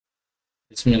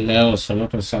بسم الله والصلاة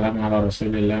والسلام على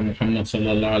رسول الله محمد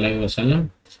صلى الله عليه وسلم.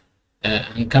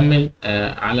 هنكمل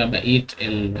على بقية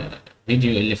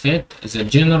الفيديو اللي فات The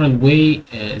General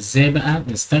Way. ازاي بقى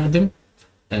نستخدم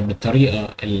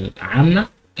بالطريقة العامة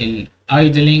ال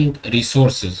Idling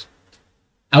Resources.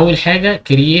 أول حاجة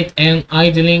create an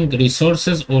idling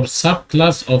resources or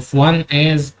subclass of one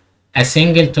as a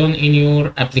singleton in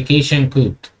your application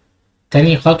code.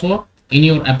 تاني خطوة in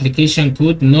your application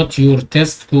code not your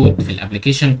test code. في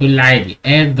الابليكيشن كود العادي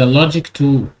add the logic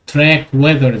to track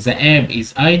whether the app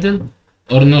is idle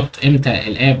or not. امتى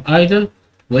الاب idle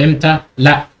وامتى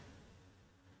لا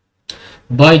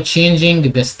by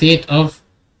changing the state of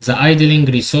the idling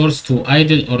resource to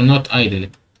idle or not idle.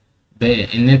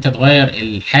 بان انت تغير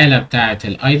الحالة بتاعة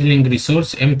idling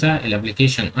resource امتى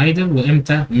الابليكيشن idle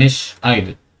وامتى مش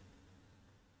idle.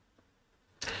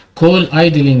 call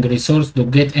idling resource to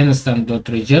get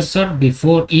instant.register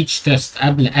before each test.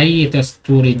 قبل أي test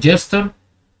to register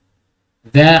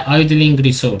the idling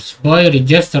resource. by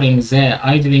registering the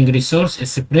idling resource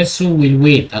espresso will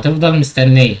wait. هتفضل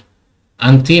مستنية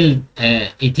until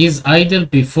it is idle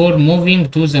before moving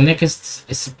to the next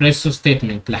espresso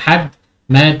statement لحد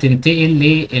ما تنتقل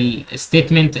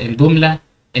للstatement الجملة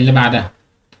اللي بعدها.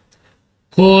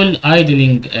 call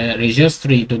idling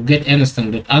registry to get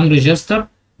instant.unregister.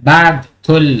 بعد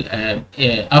كل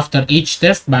after each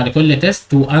test بعد كل test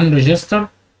to unregister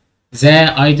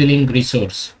the idling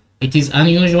resource. It is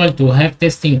unusual to have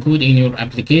testing code in your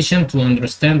application. To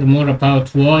understand more about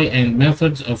why and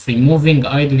methods of removing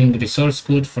idling resource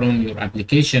code from your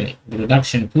application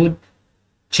production code,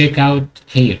 check out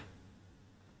here.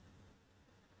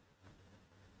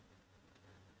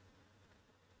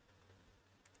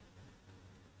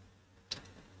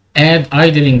 add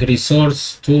idling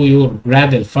resource to your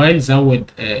Gradle file.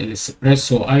 زود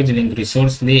الاسبريسو idling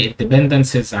resource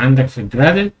للdependencies عندك في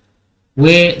الجرادل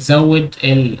وزود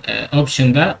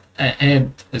الاوبشن ده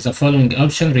add the following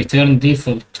option return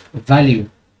default value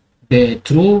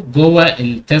بtrue جوه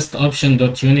التست option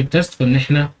dot unit test. كنا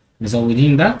احنا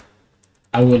مزودين ده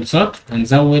اول سطر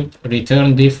هنزود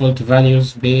return default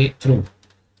values بtrue.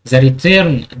 the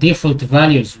return default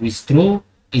values with true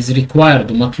is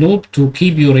required ومطلوب to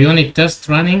keep your unit test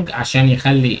running عشان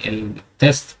يخلي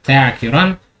التست بتاعك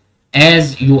يرن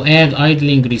as you add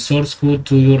idling resource code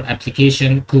to your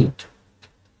application code.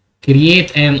 create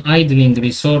an idling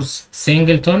resource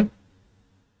singleton.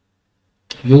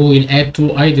 you will add two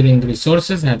idling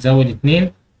resources. هتزود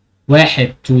اتنين.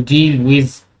 واحد to deal with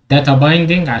data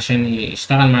binding عشان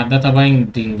يشتغل مع data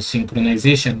binding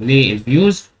synchronization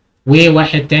للفيوز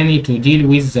وواحد تاني to deal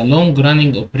with the long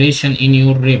running operation in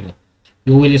your repo.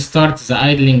 You will start the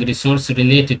idling resource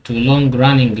related to long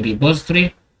running repository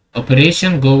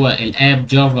operation جوه الاب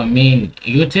جافا main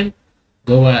util.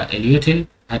 جوه اليوتل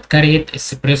هتكريت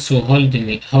espresso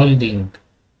holding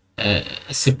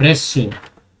espresso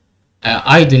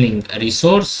idling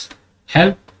resource.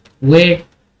 حلو.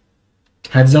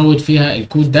 وهتزود فيها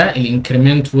الكود ده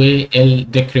الانكريمنت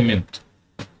والديكريمنت.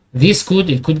 This code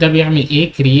الكود ده بيعمل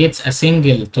ايه؟ creates a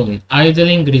singleton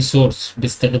idling resource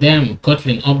باستخدام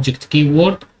Kotlin object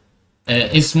keyword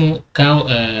اسمه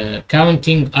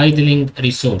counting idling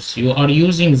resource. You are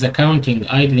using the counting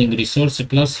idling resource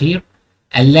class here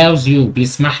allows you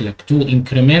بيسمح لك to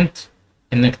increment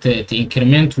انك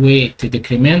تincrement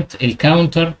وتdecrement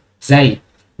الكاونتر زي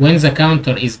when the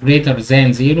counter is greater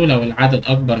than 0 لو العدد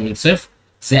اكبر من صفر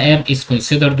the app is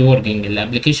considered working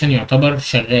الابلكيشن يعتبر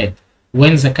شغال.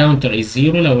 when the counter is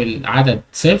 0 لو العدد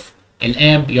صفر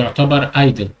الاب يعتبر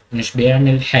idle مش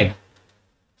بيعمل حاجة.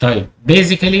 طيب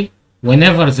basically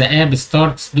whenever the app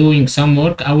starts doing some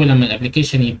work أول لما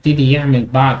الابلكيشن يبتدي يعمل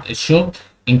بعض الشغل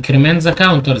increment the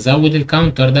counter زود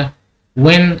الكاونتر ده.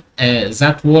 when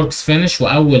that works finish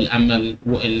وأول أما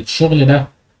الشغل ده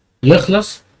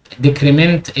يخلص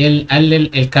decrement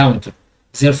قلل الكاونتر.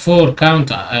 therefore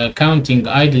counting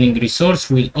idling resource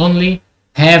will only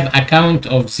have a count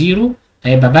of 0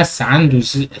 هيبقى بس عنده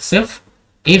صفر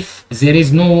if there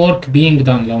is no work being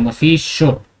done لو مفيش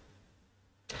شغل.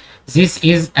 this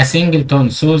is a singleton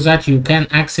so that you can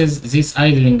access this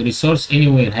idling resource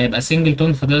anywhere. هيبقى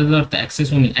singleton فتقدر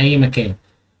تأكسسه من أي مكان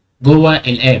جوه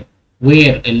الاب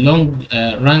where a long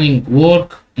running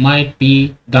work might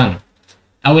be done.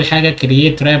 أول حاجة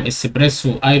create wrap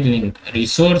espresso idling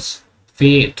resource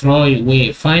في try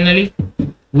و finally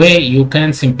where you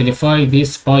can simplify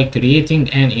this by creating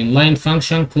an inline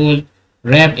function called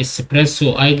wrap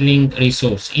espresso idling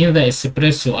resource. In the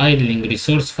espresso idling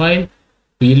resource file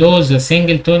below the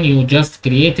singleton you just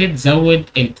created زود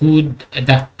الكود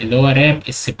ده اللي هو wrap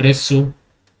espresso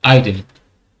idling.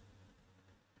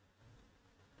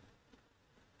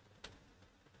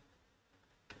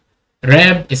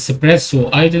 Rab espresso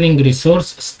idling resource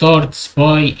starts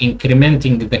by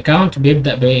incrementing the count.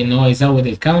 بيبدأ بإن هو يزود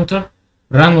الكاونتر.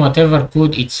 Run whatever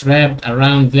code it's wrapped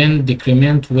around, then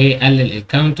decrement ويقلل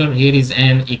الكاونتر. Here is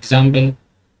an example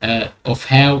of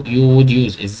how you would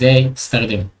use. ازاي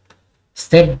تستخدمه.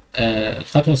 ستيب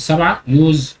الخطوة السابعة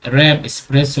use rab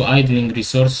espresso idling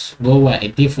resource جوه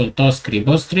الديفولت تاسك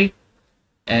ريبوستري.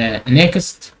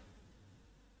 next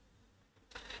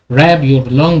wrap your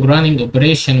long running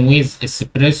operation with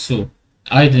espresso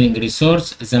idling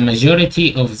resource. The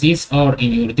majority of these are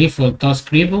in your default task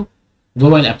repo.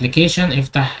 جوه الابلكيشن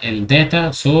افتح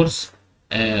الداتا سورس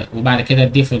وبعد كده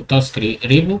الديفولت تاسك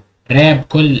ريبو. راب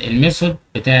كل الميثود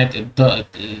بتاعت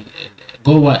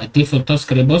جوه الديفولت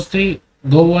تاسك ريبوستري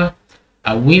جوه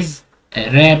او with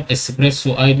راب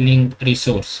اسبريسو ايدلينج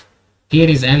ريسورس. here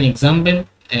is an example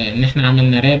ان احنا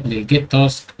عملنا راب للجيت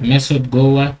تاسك ميثود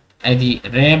جوه ادي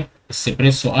راب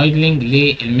اسبريسو ايدلينج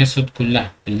للميثود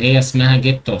كلها اللي هي اسمها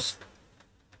جيت تاسك.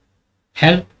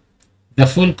 حلو. the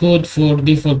full code for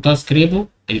default task repo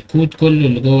الكود كله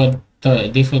اللي جوه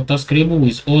default task repo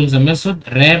with all the method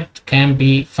wrapped can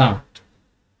be found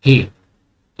here.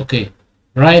 اوكي.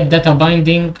 write data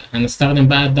binding. هنستخدم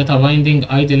بقى data binding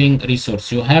idling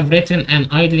resource. you have written an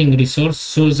idling resource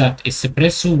so that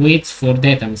espresso waits for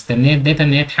data. مستنيه الداتا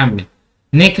ان هي تحمل.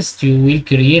 next you will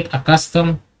create a custom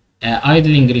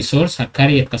idling resource.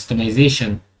 هتكريت customization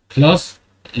class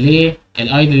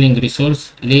للidling resource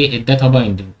للداتا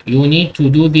بايندنج. you need to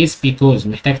do this because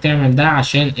محتاج تعمل ده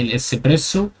عشان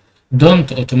الاسبريسو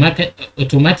don't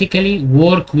automatically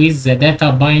work with the data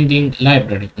binding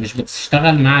library. مش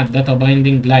بتشتغل مع الداتا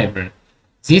binding library.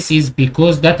 this is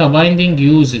because data binding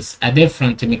uses a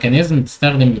different mechanism.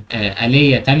 بتستخدم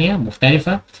آلية تانية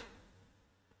مختلفة.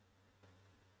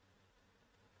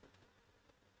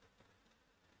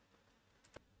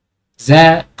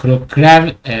 the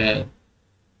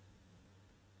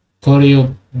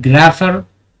choreographer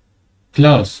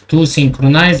class to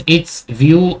synchronize its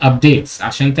view updates.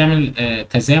 عشان تعمل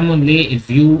تزامن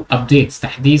للفيو updates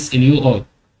تحديث اليو اي.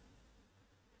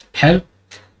 حلو.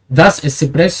 thus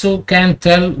espresso can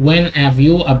tell when a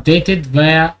view updated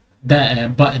via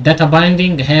the data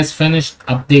binding has finished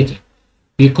updating.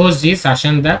 because this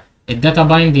عشان ده الداتا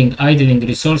binding idling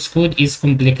resource code is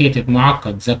complicated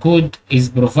معقد. the code is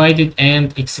provided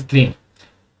and explained.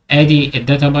 ادي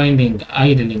الداتا بايندنج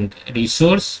ايدلينج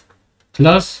ريسورس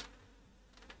كلاس.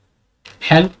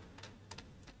 حلو.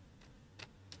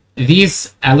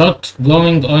 these a lot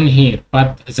going on here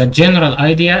but the general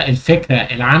idea الفكرة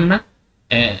العامة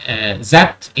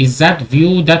that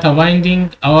view data binding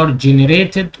are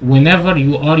generated whenever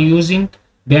you are using.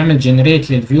 بيعمل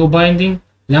generate للفيو بايندنج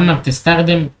لما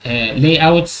بتستخدم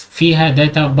layouts فيها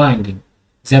data binding.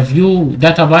 the view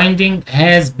data binding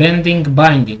has pending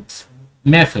bindings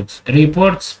methods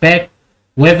reports back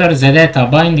whether the data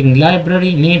binding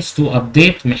library needs to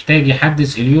update. محتاج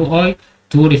يحدث اليو اي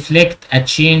to reflect a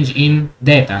change in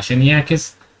data عشان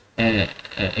يعكس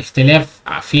اختلاف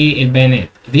في البيانات.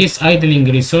 this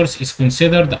idling resource is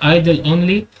considered idle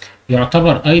only.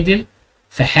 يعتبر idle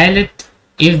في حالة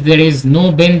if there is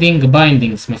no pending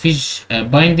bindings. مفيش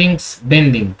bindings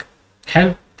pending.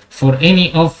 حلو. for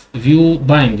any of view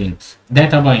bindings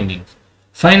data bindings.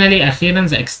 finally أخيرا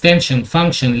the extension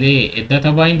function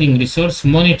للداتا binding resource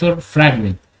monitor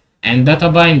fragment and data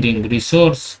binding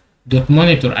resource dot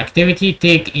monitor activity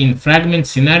take in fragment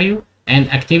scenario and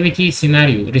activity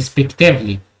scenario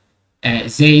respectively.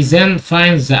 They then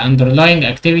find the underlying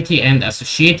activity and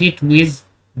associate it with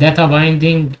data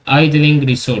binding idling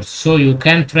resource so you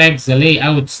can track the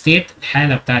layout state.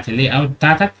 الحالة بتاعت layout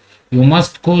بتاعتك. you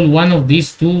must call one of these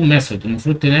two methods.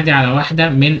 المفروض تنادي على واحدة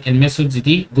من الميثودز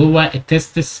دي جوه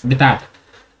التستس بتاعتك.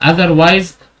 otherwise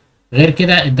غير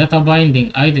كده الداتا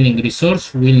بايندنج idling resource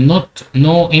will not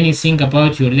know anything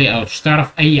about your layout. مش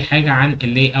تعرف أي حاجة عن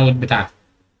اللاي اوت بتاعتك.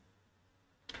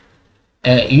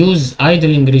 use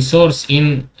idling resource in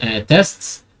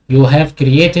tests. you have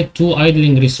created two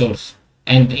idling resource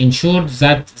and ensured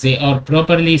that they are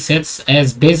properly set as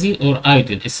busy or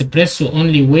idle. Espresso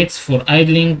only waits for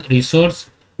idling resource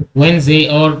when they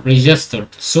are registered.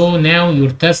 So now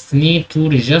your tests need to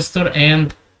register and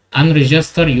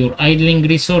unregister your idling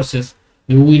resources.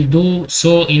 You will do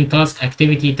so in task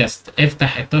activity test.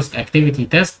 افتح التاسك activity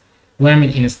test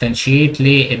واعمل instantiate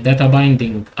للداتا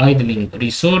binding idling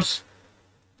resource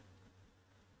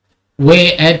و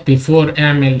add before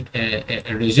اعمل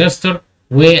register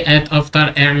و at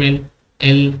after اعمل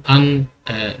ال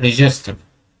unregister.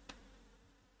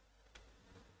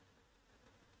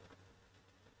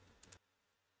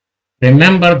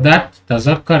 Remember that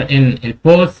تذكر إن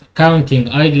both counting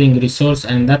idling resource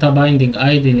and data binding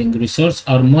idling resource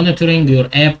are monitoring your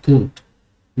app code,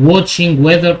 watching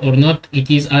whether or not it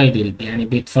is idle. يعني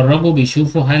بيتفرجوا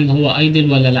بيشوفوا هل هو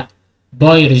idle ولا لأ.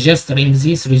 By registering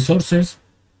these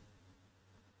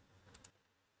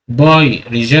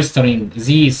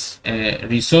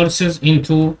resources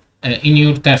into in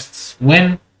your tests.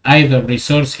 When either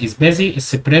resource is busy,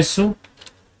 espresso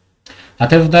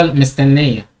هتفضل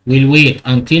مستنية will wait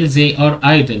until they are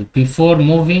idle before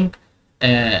moving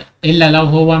إلا لو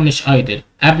هو مش idle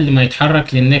قبل ما يتحرك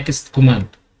للnext command.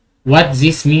 What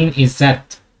this mean is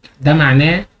that ده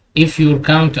معناه if your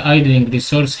count idling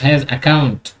resource has a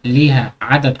count ليها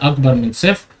عدد أكبر من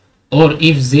صفر or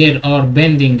if there are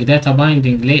pending data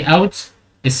binding layouts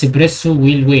espresso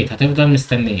will wait هتفضل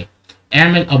مستنية.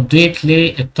 اعمل update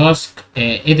للتاسك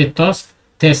edit task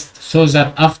test so that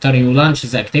after you launch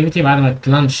the activity بعد ما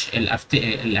تلانش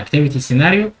الاكتيفيتي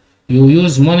سيناريو you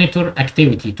use monitor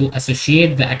activity to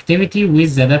associate the activity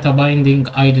with the data binding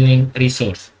idling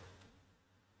resource.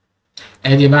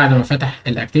 ادي بعد ما فتح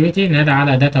الاكتيفيتي نادى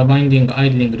على data binding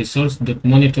idling resource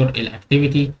monitor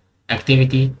الاكتيفيتي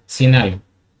activity scenario.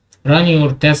 Run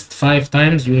your test 5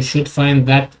 times. You should find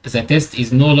that the test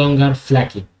is no longer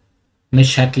flaky.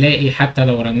 مش هتلاقي حتى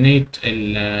لو رنيت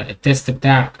التست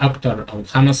بتاعك اكتر او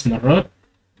 5 مرات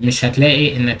مش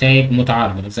هتلاقي النتائج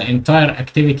متعارضة. The entire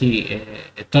activity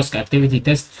التاسك activity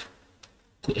test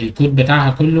الكود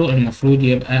بتاعها كله المفروض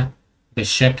يبقى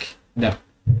بالشكل ده.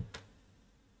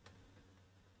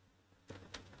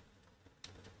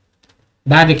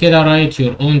 بعد كده write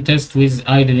your own test with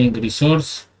idling resource.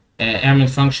 اعمل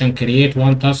function create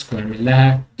one task واعمل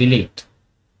لها delete.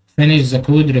 Finish the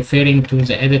code referring to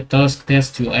the edit task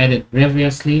test you added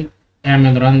previously.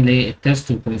 اعمل run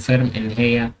للتست وconfirm ان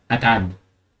هي هتعدي.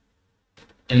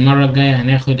 المرة الجاية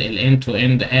هناخد ال end to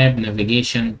end app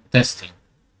navigation testing.